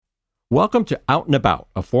Welcome to Out and About,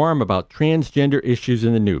 a forum about transgender issues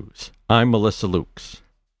in the news. I'm Melissa Lukes.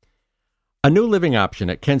 A new living option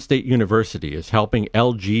at Kent State University is helping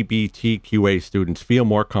LGBTQA students feel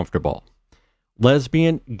more comfortable.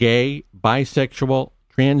 Lesbian, gay, bisexual,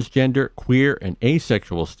 transgender, queer, and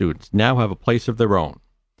asexual students now have a place of their own.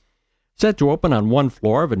 Set to open on one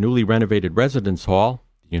floor of a newly renovated residence hall,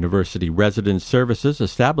 the University Residence Services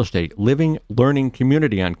established a living, learning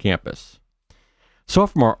community on campus.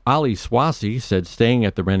 Sophomore Ali Swasi said staying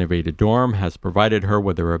at the renovated dorm has provided her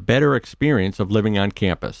with a better experience of living on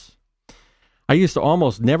campus. I used to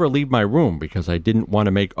almost never leave my room because I didn't want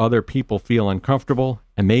to make other people feel uncomfortable,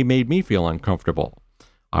 and they made me feel uncomfortable.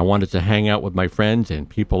 I wanted to hang out with my friends and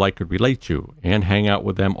people I could relate to, and hang out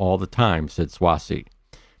with them all the time, said Swasi.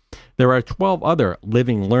 There are 12 other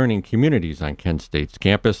living learning communities on Kent State's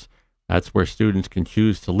campus. That's where students can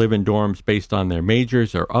choose to live in dorms based on their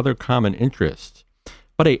majors or other common interests.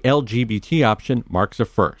 But a LGBT option marks a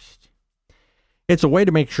first. It's a way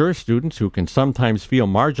to make sure students who can sometimes feel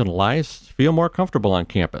marginalized feel more comfortable on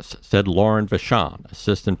campus, said Lauren Vachon,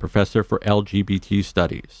 assistant professor for LGBT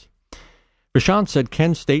studies. Vachon said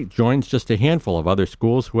Kent State joins just a handful of other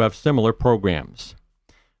schools who have similar programs.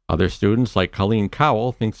 Other students, like Colleen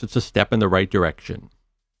Cowell, thinks it's a step in the right direction.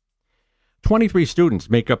 23 students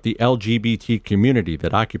make up the LGBT community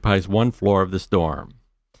that occupies one floor of this dorm.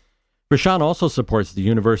 Vachon also supports the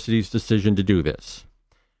university's decision to do this.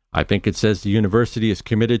 I think it says the university is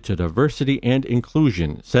committed to diversity and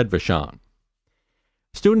inclusion, said Vachon.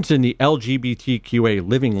 Students in the LGBTQA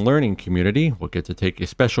living learning community will get to take a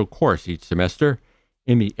special course each semester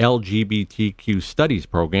in the LGBTQ studies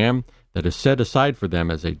program that is set aside for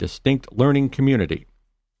them as a distinct learning community.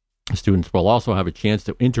 Students will also have a chance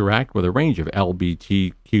to interact with a range of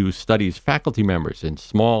LGBTQ studies faculty members in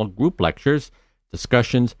small group lectures,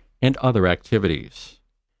 discussions, and other activities.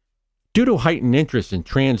 Due to heightened interest in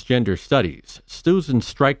transgender studies, Susan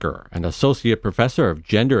Stryker, an associate professor of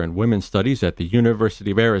gender and women's studies at the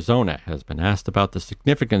University of Arizona, has been asked about the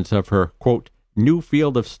significance of her, quote, new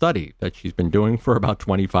field of study that she's been doing for about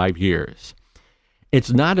 25 years.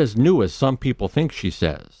 It's not as new as some people think, she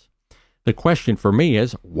says. The question for me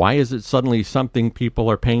is, why is it suddenly something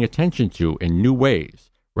people are paying attention to in new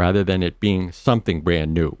ways, rather than it being something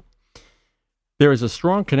brand new? There is a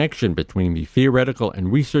strong connection between the theoretical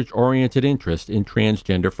and research-oriented interest in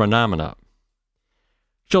transgender phenomena.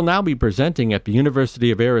 She'll now be presenting at the University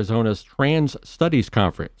of Arizona's Trans Studies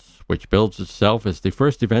Conference, which bills itself as the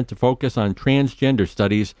first event to focus on transgender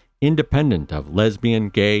studies independent of lesbian,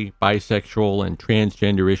 gay, bisexual, and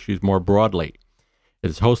transgender issues more broadly. It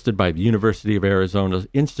is hosted by the University of Arizona's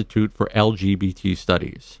Institute for LGBT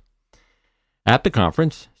Studies. At the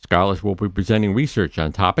conference, scholars will be presenting research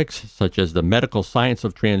on topics such as the medical science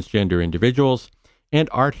of transgender individuals and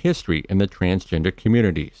art history in the transgender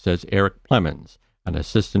community, says Eric Plemons, an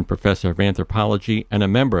assistant professor of anthropology and a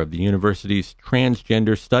member of the university's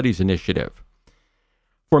Transgender Studies Initiative.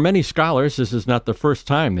 For many scholars, this is not the first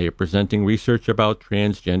time they are presenting research about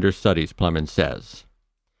transgender studies, Plemons says.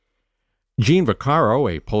 Jean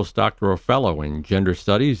Vaccaro, a postdoctoral fellow in gender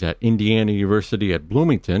studies at Indiana University at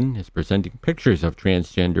Bloomington, is presenting pictures of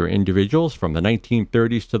transgender individuals from the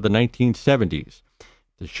 1930s to the 1970s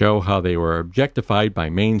to show how they were objectified by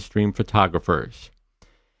mainstream photographers.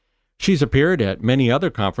 She's appeared at many other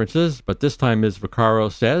conferences, but this time, Ms.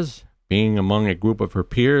 Vaccaro says, being among a group of her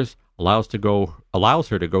peers allows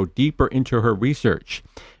her to go deeper into her research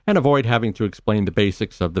and avoid having to explain the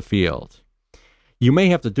basics of the field. You may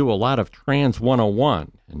have to do a lot of Trans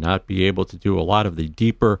 101 and not be able to do a lot of the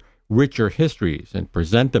deeper, richer histories and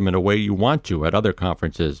present them in a way you want to at other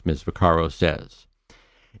conferences, Ms. Vaccaro says.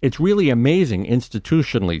 It's really amazing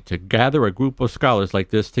institutionally to gather a group of scholars like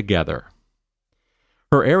this together.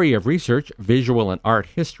 Her area of research, visual and art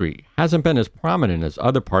history, hasn't been as prominent as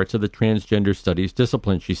other parts of the transgender studies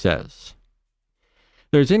discipline, she says.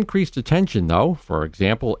 There's increased attention, though. For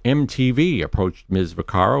example, MTV approached Ms.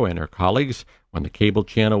 Vaccaro and her colleagues when the cable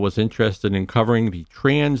channel was interested in covering the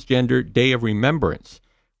Transgender Day of Remembrance,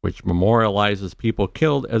 which memorializes people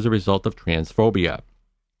killed as a result of transphobia.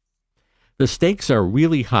 The stakes are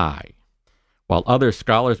really high. While other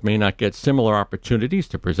scholars may not get similar opportunities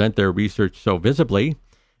to present their research so visibly,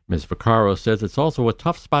 Ms. Vaccaro says it's also a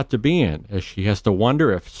tough spot to be in, as she has to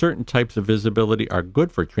wonder if certain types of visibility are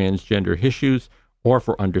good for transgender issues or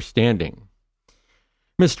for understanding.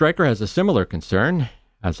 Ms. Stryker has a similar concern.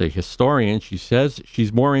 As a historian, she says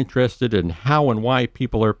she's more interested in how and why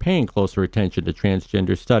people are paying closer attention to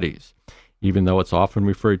transgender studies, even though it's often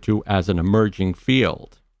referred to as an emerging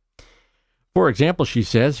field. For example, she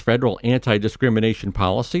says, federal anti-discrimination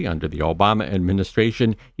policy under the Obama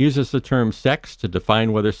administration uses the term sex to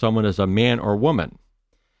define whether someone is a man or woman.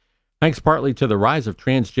 Thanks partly to the rise of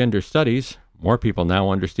transgender studies, more people now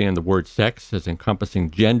understand the word sex as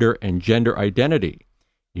encompassing gender and gender identity,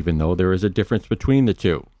 even though there is a difference between the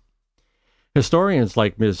two. Historians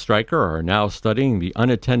like Ms. Stryker are now studying the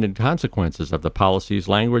unintended consequences of the policy's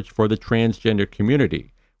language for the transgender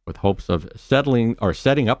community, with hopes of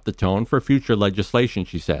setting up the tone for future legislation,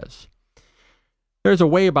 she says. There's a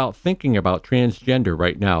way about thinking about transgender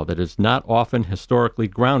right now that is not often historically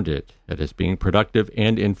grounded, that is being productive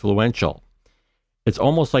and influential. It's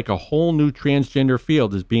almost like a whole new transgender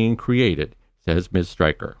field is being created, says Ms.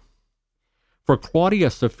 Stryker. For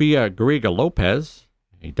Claudia Sofia Garriga Lopez,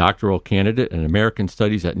 a doctoral candidate in American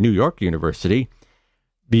Studies at New York University,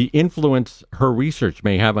 the influence her research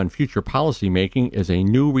may have on future policymaking is a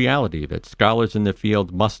new reality that scholars in the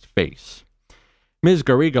field must face. Ms.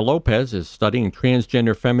 Garriga Lopez is studying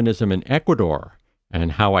transgender feminism in Ecuador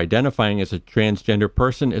and how identifying as a transgender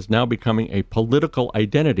person is now becoming a political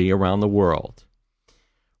identity around the world.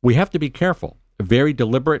 We have to be careful, very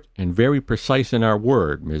deliberate, and very precise in our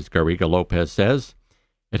word, Ms. Garriga Lopez says.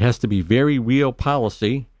 It has to be very real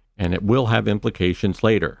policy, and it will have implications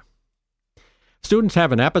later. Students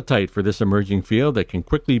have an appetite for this emerging field that can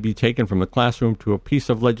quickly be taken from the classroom to a piece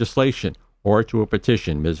of legislation or to a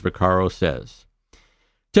petition, Ms. Vaccaro says.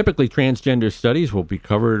 Typically, transgender studies will be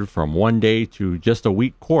covered from 1 day to just a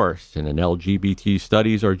week course in an LGBT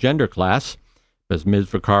studies or gender class. As Ms.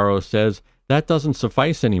 Vaccaro says, that doesn't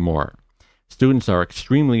suffice anymore. Students are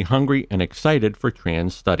extremely hungry and excited for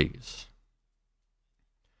trans studies.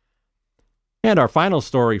 And our final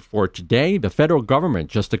story for today, the federal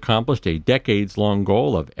government just accomplished a decades-long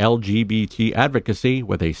goal of LGBT advocacy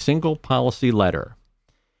with a single policy letter.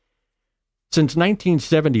 Since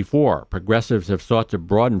 1974, progressives have sought to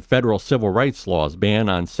broaden federal civil rights laws' ban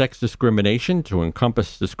on sex discrimination to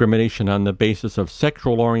encompass discrimination on the basis of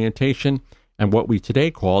sexual orientation and what we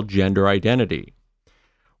today call gender identity.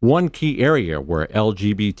 One key area where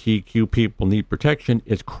LGBTQ people need protection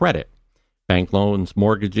is credit, bank loans,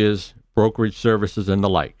 mortgages, brokerage services, and the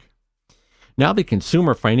like. Now the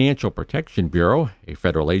Consumer Financial Protection Bureau, a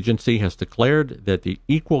federal agency, has declared that the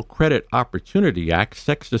Equal Credit Opportunity Act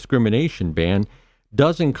sex discrimination ban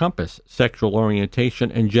does encompass sexual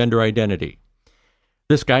orientation and gender identity.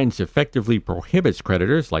 This guidance effectively prohibits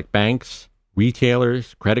creditors like banks,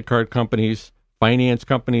 retailers, credit card companies, finance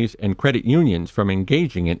companies, and credit unions from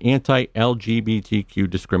engaging in anti-LGBTQ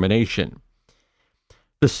discrimination.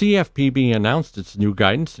 The CFPB announced its new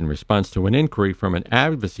guidance in response to an inquiry from an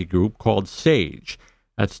advocacy group called SAGE.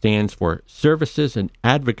 That stands for Services and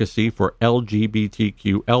Advocacy for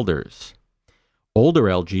LGBTQ Elders. Older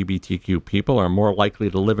LGBTQ people are more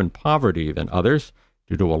likely to live in poverty than others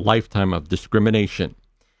due to a lifetime of discrimination.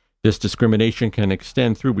 This discrimination can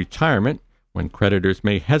extend through retirement, when creditors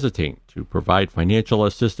may hesitate to provide financial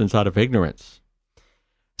assistance out of ignorance.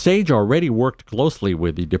 SAGE already worked closely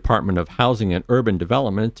with the Department of Housing and Urban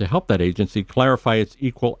Development to help that agency clarify its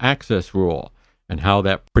equal access rule and how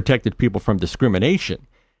that protected people from discrimination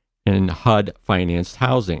in HUD-financed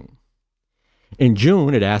housing. In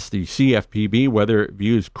June, it asked the CFPB whether it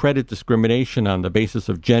views credit discrimination on the basis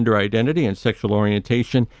of gender identity and sexual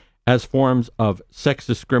orientation as forms of sex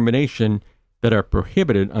discrimination that are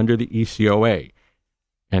prohibited under the ECOA,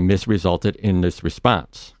 and this resulted in this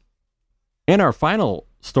response. And our final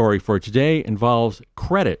story for today involves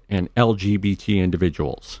credit and LGBT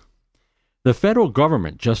individuals. The federal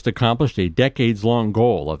government just accomplished a decades-long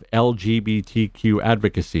goal of LGBTQ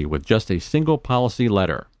advocacy with just a single policy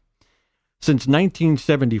letter. Since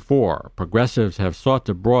 1974, progressives have sought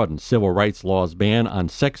to broaden civil rights laws' ban on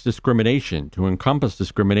sex discrimination to encompass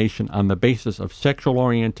discrimination on the basis of sexual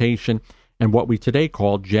orientation and what we today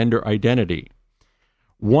call gender identity.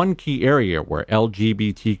 One key area where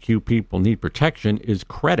LGBTQ people need protection is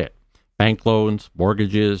credit, bank loans,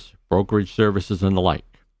 mortgages, brokerage services, and the like.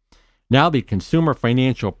 Now the Consumer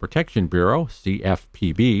Financial Protection Bureau,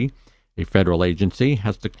 CFPB, a federal agency,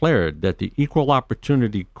 has declared that the Equal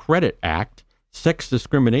Opportunity Credit Act sex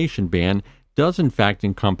discrimination ban does in fact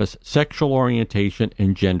encompass sexual orientation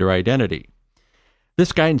and gender identity.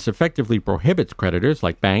 This guidance effectively prohibits creditors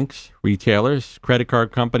like banks, retailers, credit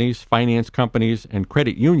card companies, finance companies, and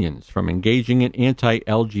credit unions from engaging in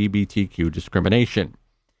anti-LGBTQ discrimination.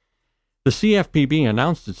 The CFPB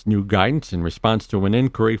announced its new guidance in response to an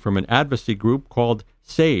inquiry from an advocacy group called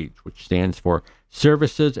SAGE, which stands for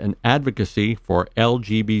Services and Advocacy for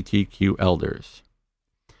LGBTQ Elders.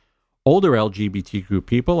 Older LGBTQ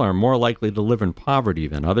people are more likely to live in poverty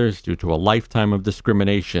than others due to a lifetime of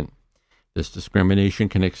discrimination. This discrimination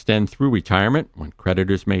can extend through retirement when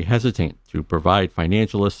creditors may hesitate to provide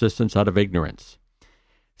financial assistance out of ignorance.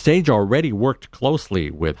 SAGE already worked closely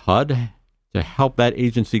with HUD to help that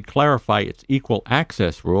agency clarify its equal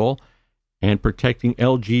access rule and protecting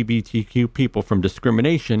LGBTQ people from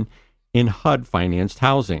discrimination in HUD-financed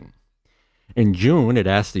housing. In June, it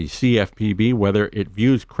asked the CFPB whether it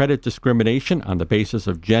views credit discrimination on the basis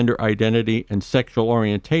of gender identity and sexual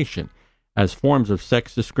orientation as forms of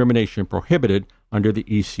sex discrimination prohibited under the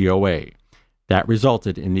ECOA. That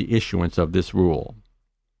resulted in the issuance of this rule.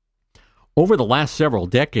 Over the last several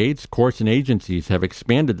decades, courts and agencies have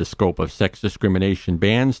expanded the scope of sex discrimination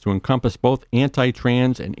bans to encompass both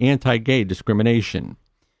anti-trans and anti-gay discrimination.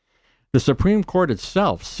 The Supreme Court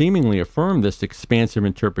itself seemingly affirmed this expansive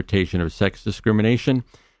interpretation of sex discrimination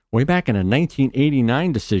way back in a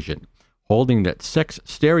 1989 decision, holding that sex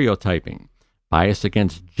stereotyping, bias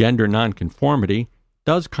against gender nonconformity,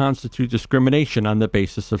 does constitute discrimination on the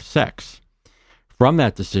basis of sex. From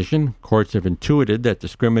that decision, courts have intuited that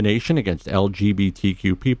discrimination against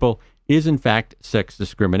LGBTQ people is in fact sex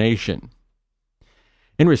discrimination.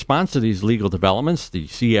 In response to these legal developments, the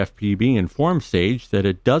CFPB informed SAGE that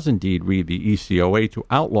it does indeed read the ECOA to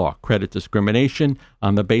outlaw credit discrimination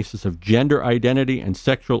on the basis of gender identity and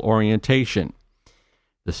sexual orientation.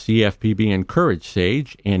 The CFPB encouraged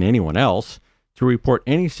SAGE, and anyone else, to report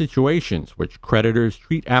any situations which creditors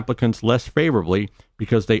treat applicants less favorably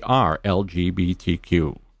because they are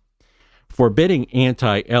LGBTQ. Forbidding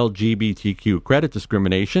anti-LGBTQ credit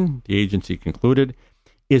discrimination, the agency concluded,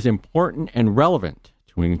 is important and relevant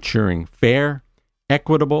to ensuring fair,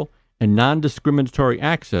 equitable, and non-discriminatory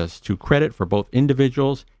access to credit for both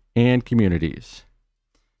individuals and communities.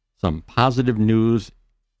 Some positive news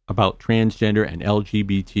about transgender and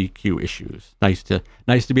LGBTQ issues. Nice to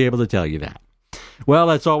be able to tell you that. Well,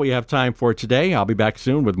 that's all we have time for today. I'll be back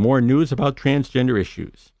soon with more news about transgender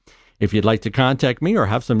issues. If you'd like to contact me or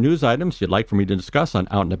have some news items you'd like for me to discuss on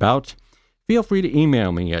Out and About, feel free to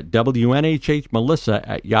email me at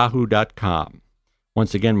wnhhmelissa@yahoo.com.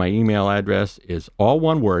 Once again, my email address is all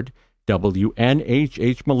one word,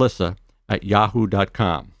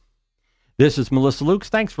 wnhhmelissa@yahoo.com. This is Melissa Lukes.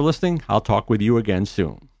 Thanks for listening. I'll talk with you again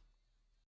soon.